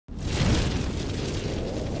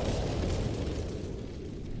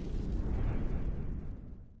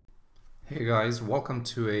Hey guys, welcome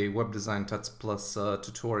to a Web Design Tuts Plus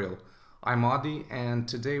tutorial. I'm Adi and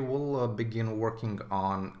today we'll begin working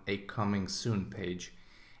on a coming soon page,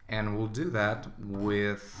 and we'll do that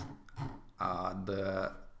with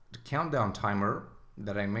the countdown timer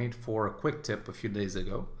that I made for a quick tip a few days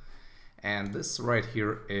ago, and this right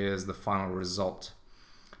here is the final result.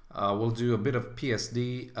 We'll do a bit of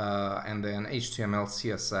PSD and then HTML,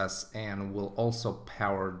 CSS, and we'll also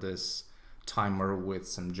power this timer with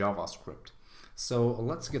some JavaScript. So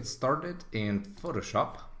let's get started in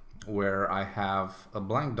Photoshop, where I have a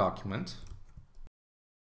blank document,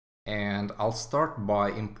 and I'll start by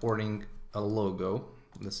importing a logo.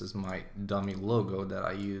 This is my dummy logo that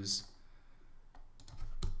I use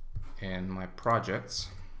in my projects.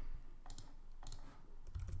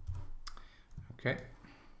 Okay,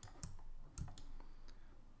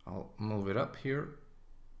 I'll move it up here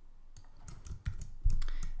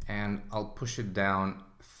and I'll push it down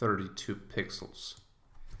 32 pixels.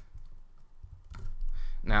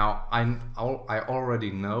 Now I already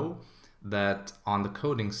know that on the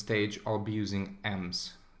coding stage I'll be using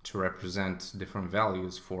ems to represent different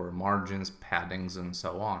values for margins, paddings, and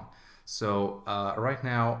so on. So right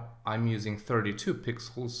now I'm using 32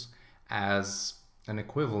 pixels as an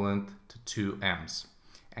equivalent to 2 ems,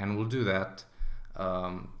 and we'll do that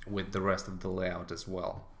with the rest of the layout as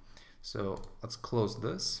well. So let's close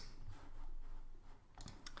this,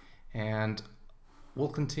 and we'll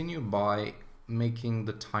continue by making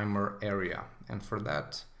the timer area, and for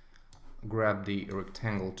that grab the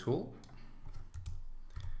rectangle tool,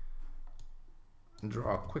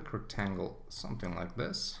 draw a quick rectangle, something like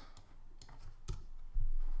this.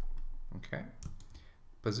 Okay,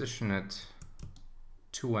 position it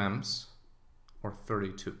 2 ems or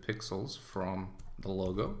 32 pixels from the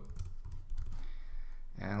logo,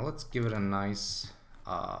 and let's give it a nice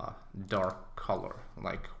dark color,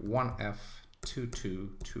 like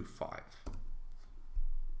 1F2225.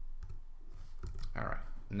 Alright,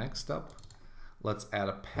 next up, let's add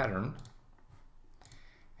a pattern,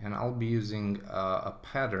 and I'll be using a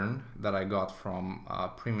pattern that I got from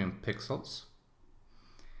Premium Pixels.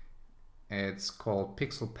 It's called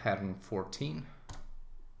Pixel Pattern 14,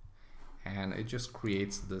 and it just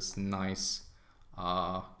creates this nice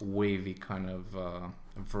wavy kind of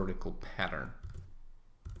vertical pattern.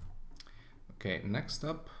 Okay, next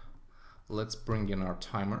up, let's bring in our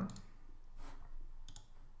timer.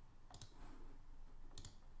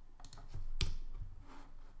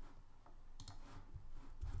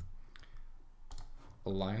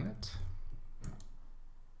 Align it.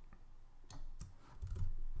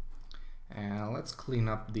 And let's clean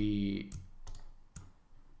up the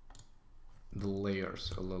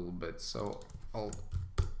layers a little bit. So I'll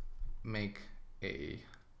make a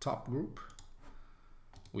top group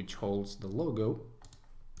which holds the logo,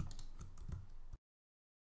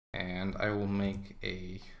 and I will make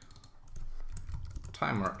a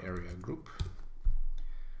timer area group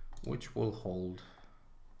which will hold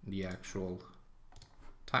the actual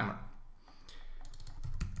timer.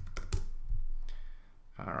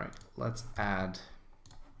 Alright, let's add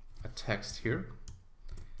a text here.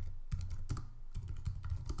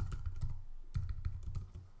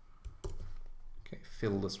 Okay,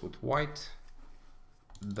 fill this with white.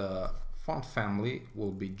 The font family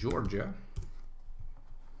will be Georgia,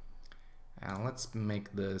 and let's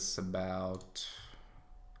make this about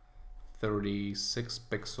 36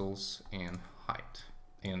 pixels in height,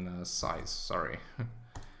 in size, sorry.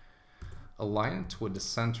 Align it with the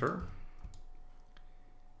center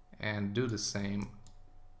and do the same,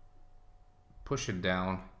 push it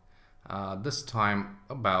down, this time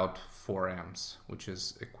about 4 ems, which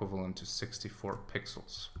is equivalent to 64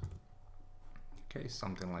 pixels. Okay,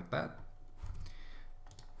 something like that.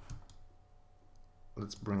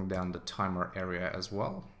 Let's bring down the timer area as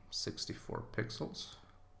well, 64 pixels.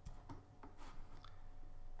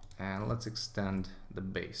 And let's extend the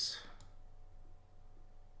base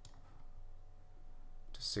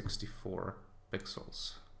to 64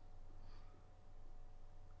 pixels.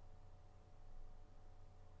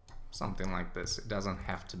 Something like this. It doesn't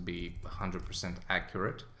have to be 100%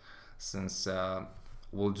 accurate, since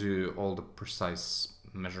we'll do all the precise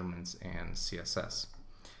measurements in CSS.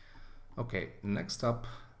 Okay, next up,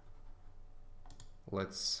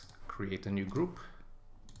 let's create a new group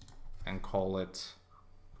and call it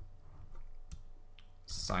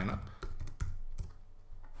Sign Up.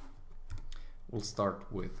 We'll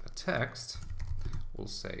start with a text. We'll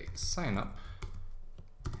say sign up,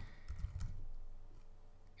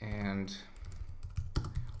 and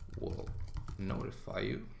we'll notify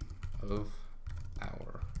you of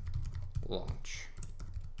our launch.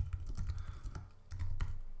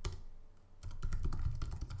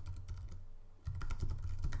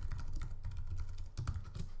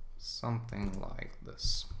 something like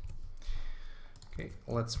this. Okay,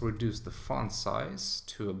 let's reduce the font size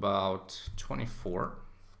to about 24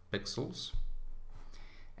 pixels,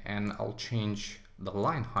 and I'll change the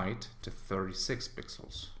line height to 36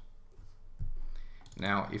 pixels.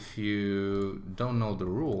 Now, if you don't know the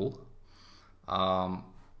rule, the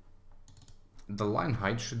line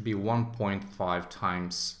height should be 1.5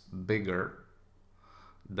 times bigger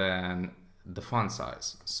than the font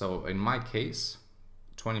size. So in my case,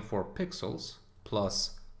 24 pixels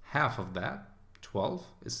plus half of that, 12,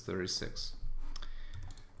 is 36.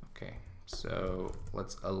 Okay, so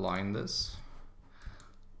let's align this.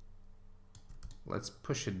 Let's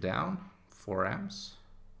push it down 4 amps,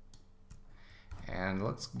 and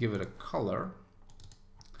let's give it a color.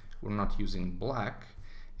 We're not using black.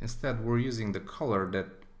 Instead, we're using the color that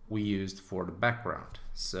we used for the background.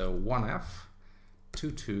 So 1F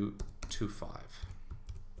 2225.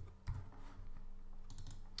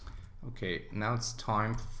 Okay, now it's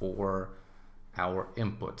time for our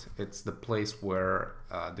input. It's the place where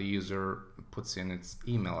the user puts in its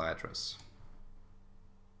email address.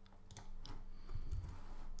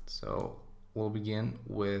 So we'll begin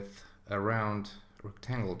with a round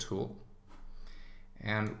rectangle tool,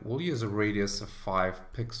 and we'll use a radius of 5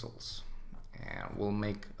 pixels, and we'll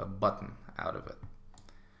make a button out of it.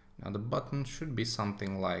 Now the button should be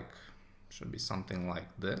something like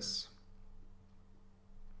this,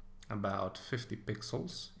 about 50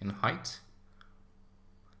 pixels in height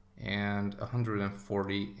and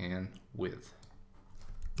 140 in width.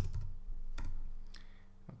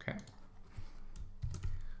 Okay,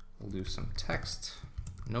 we'll do some text.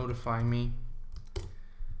 Notify me,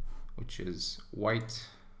 which is white,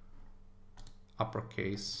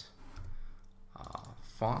 uppercase.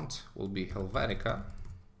 Font will be Helvetica,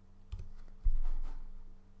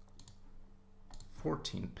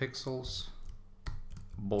 14 pixels,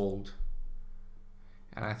 bold,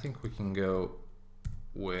 and I think we can go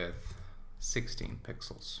with 16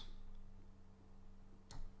 pixels.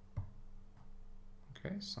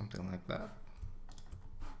 Okay, something like that.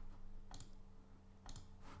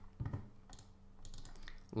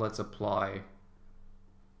 Let's apply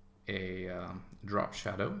a drop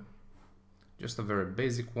shadow, just a very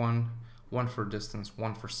basic one for distance,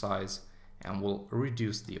 one for size, and we'll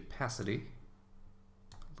reduce the opacity.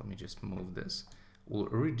 Let me just move this. We'll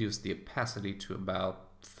reduce the opacity to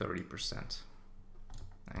about 30%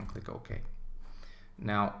 and click OK.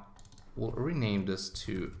 Now we'll rename this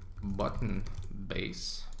to button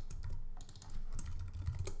base,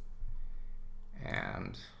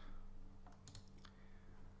 and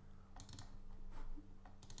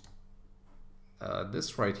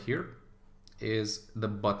this right here is the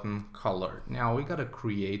button color. Now we gotta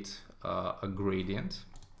create a gradient.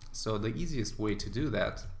 So the easiest way to do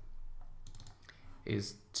that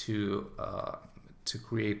is to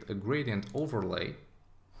create a gradient overlay,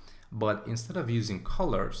 but instead of using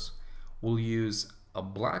colors, we'll use a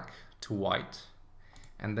black to white,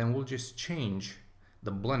 and then we'll just change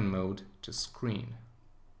the blend mode to screen.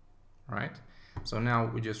 All right, so now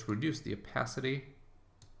we just reduce the opacity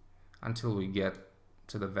until we get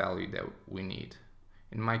to the value that we need.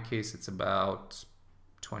 In my case, it's about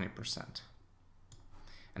 20%.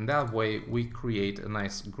 And that way we create a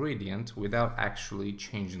nice gradient without actually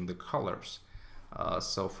changing the colors.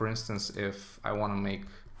 So for instance, if I want to make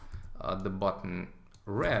the button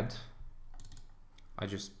red, I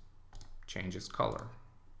just change its color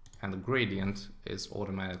and the gradient is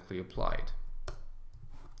automatically applied.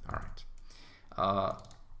 All right.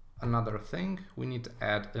 Another thing, we need to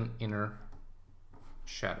add an inner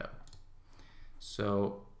shadow.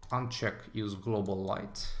 So uncheck use global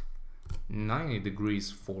light, 90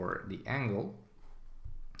 degrees for the angle,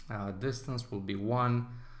 distance will be 1,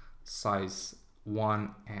 size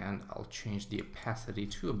 1, and I'll change the opacity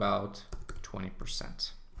to about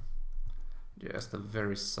 20%. Just a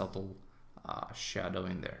very subtle shadow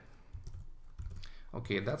in there.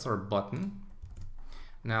 Okay, that's our button.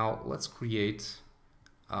 Now let's create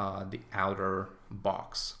the outer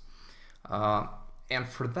box. And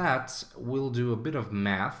for that, we'll do a bit of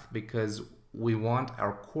math because we want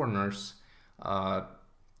our corners to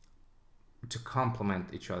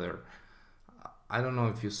complement each other. I don't know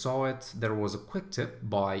if you saw it, there was a quick tip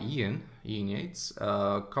by Ian Yates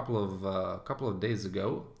a couple of days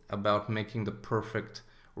ago about making the perfect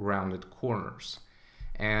rounded corners.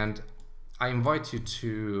 And I invite you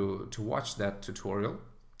to watch that tutorial.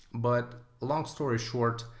 But long story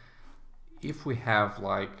short, if we have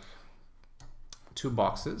like 2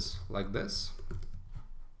 boxes like this,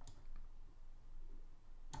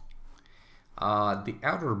 the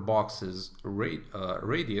outer box's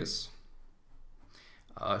radius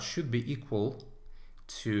should be equal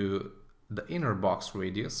to the inner box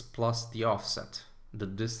radius plus the offset, the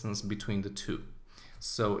distance between the two.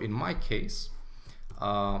 So in my case,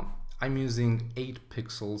 I'm using 8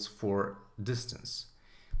 pixels for distance.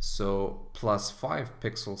 So plus 5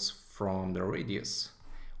 pixels from the radius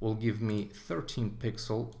will give me 13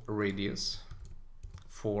 pixel radius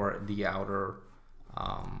for the outer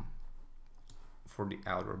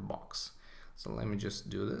box. So let me just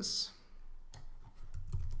do this.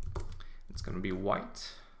 It's going to be white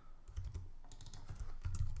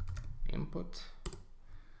input.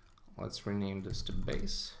 Let's rename this to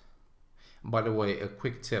base. By the way, a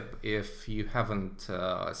quick tip, if you haven't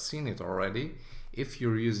seen it already, if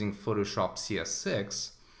you're using Photoshop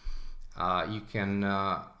CS6, you can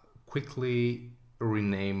quickly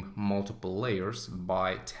rename multiple layers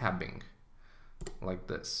by tabbing like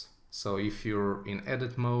this. So if you're in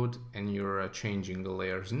edit mode and you're changing the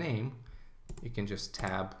layer's name, you can just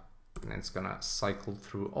tab and it's gonna cycle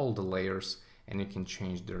through all the layers and you can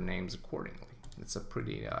change their names accordingly. It's a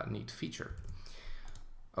pretty neat feature.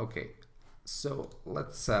 Okay, so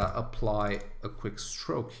let's apply a quick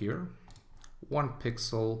stroke here. 1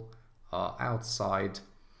 pixel outside,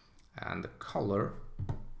 and the color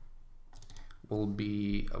will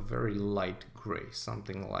be a very light gray,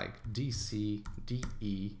 something like DC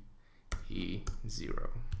DE E0,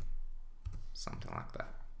 something like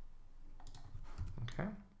that. Okay,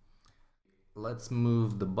 let's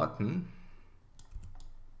move the button,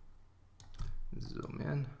 zoom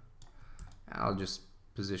in. I'll just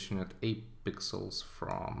position it 8 pixels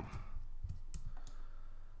from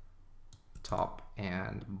top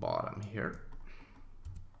and bottom here.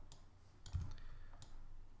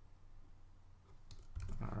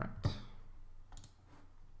 All right.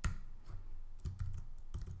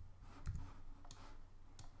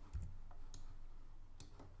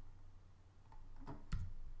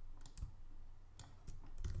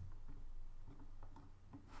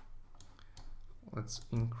 Let's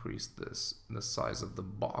increase the size of the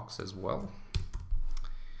box as well.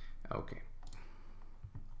 Okay.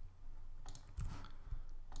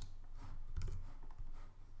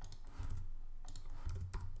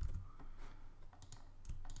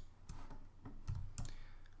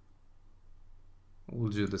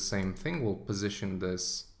 We'll do the same thing. We'll position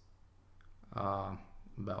this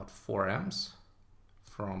about 4 ems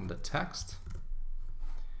from the text.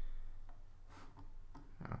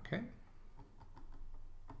 Okay.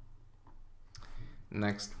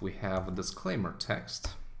 Next, we have a disclaimer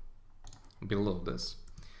text below this.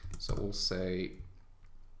 So we'll say,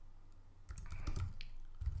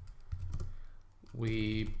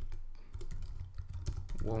 we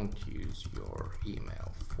won't use your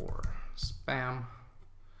email for spam,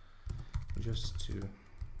 just to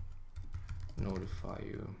notify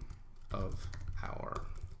you of our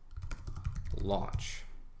launch.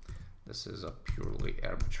 This is a purely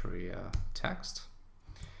arbitrary text.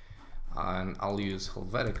 And I'll use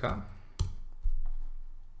Helvetica,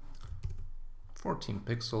 14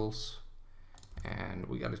 pixels, and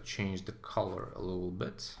we got to change the color a little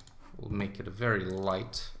bit. We'll make it a very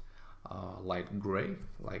light, light gray,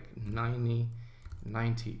 like 90,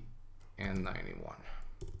 90, and 91.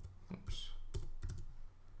 Oops.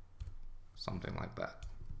 Something like that.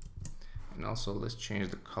 And also let's change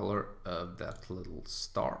the color of that little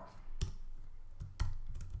star.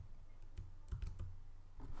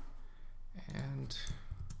 And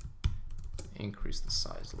increase the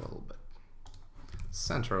size a little bit.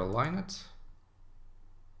 Center align it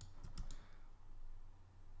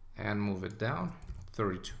and move it down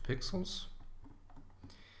 32 pixels.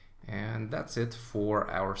 And that's it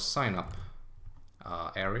for our sign up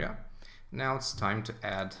area. Now it's time to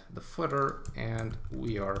add the footer, and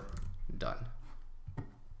we are done.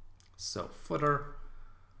 So footer,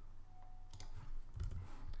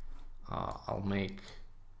 I'll make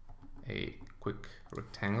a quick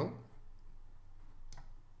rectangle.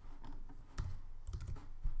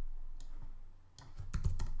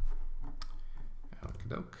 Okie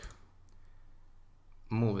doke.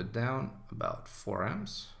 Move it down about 4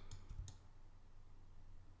 ems.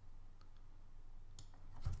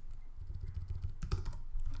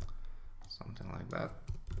 Something like that.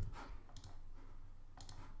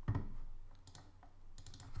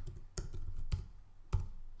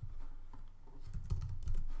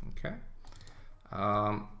 Okay.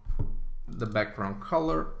 The background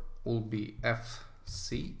color will be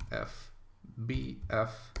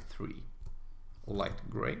FCFBF3, light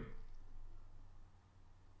gray.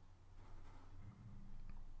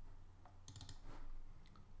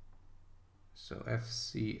 So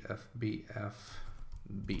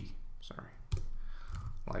FCFBFB, sorry,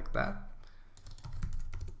 like that.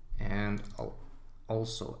 And I'll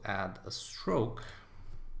also add a stroke.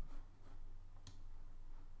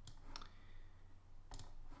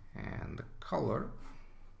 And the color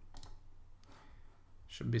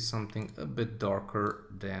should be something a bit darker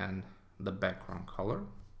than the background color.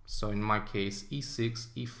 So in my case, E6,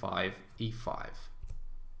 E5, E5.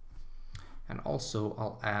 And also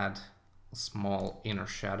I'll add a small inner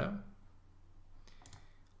shadow.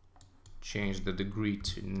 Change the degree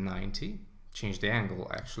to 90. Change the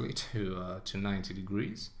angle actually to 90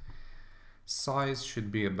 degrees. Size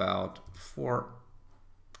should be about 4.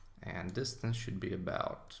 And distance should be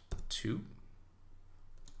about 2.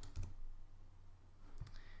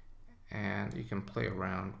 And you can play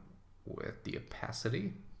around with the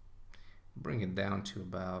opacity. Bring it down to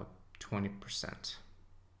about 20%.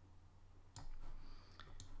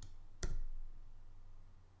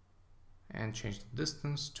 And change the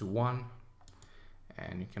distance to 1.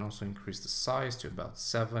 And you can also increase the size to about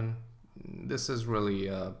 7. This is really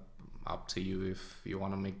up to you if you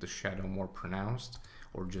want to make the shadow more pronounced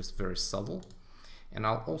or just very subtle. And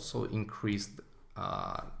I'll also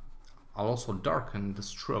I'll also darken the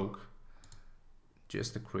stroke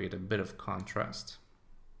just to create a bit of contrast,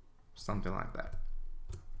 something like that.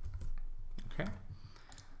 Okay,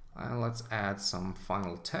 and let's add some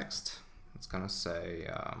final text. It's gonna say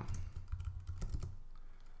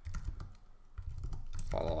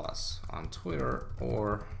follow us on Twitter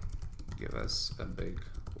or give us a big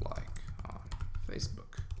like on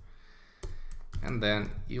Facebook. And then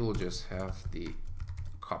you'll just have the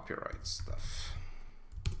copyright stuff.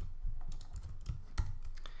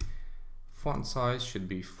 Font size should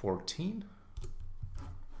be 14.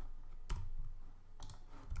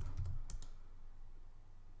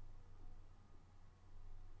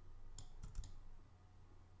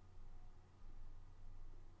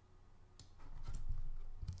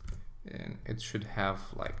 And it should have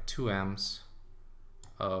like 2 amps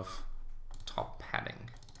of top padding.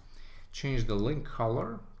 Change the link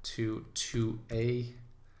color to 2A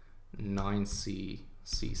 9C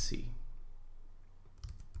CC.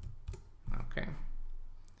 Okay,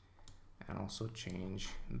 and also change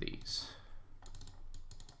these.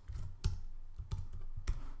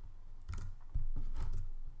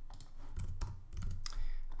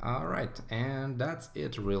 All right, and that's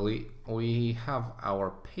it really. We have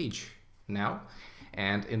our page now,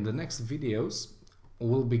 and in the next videos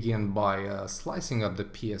we'll begin by slicing up the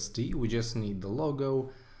PSD. We just need the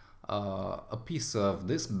logo, a piece of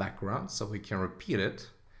this background so we can repeat it,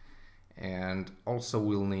 and also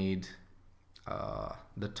we'll need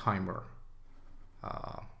the timer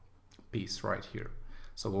piece right here.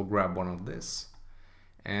 So we'll grab one of this,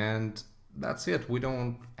 and that's it. We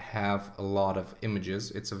don't have a lot of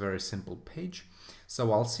images. It's a very simple page.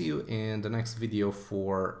 So I'll see you in the next video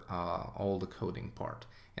for all the coding part.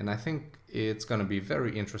 And I think it's going to be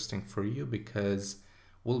very interesting for you because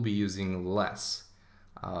we'll be using less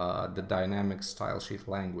the dynamic style sheet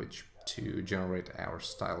language to generate our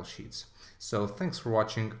style sheets. So thanks for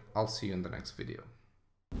watching. I'll see you in the next video.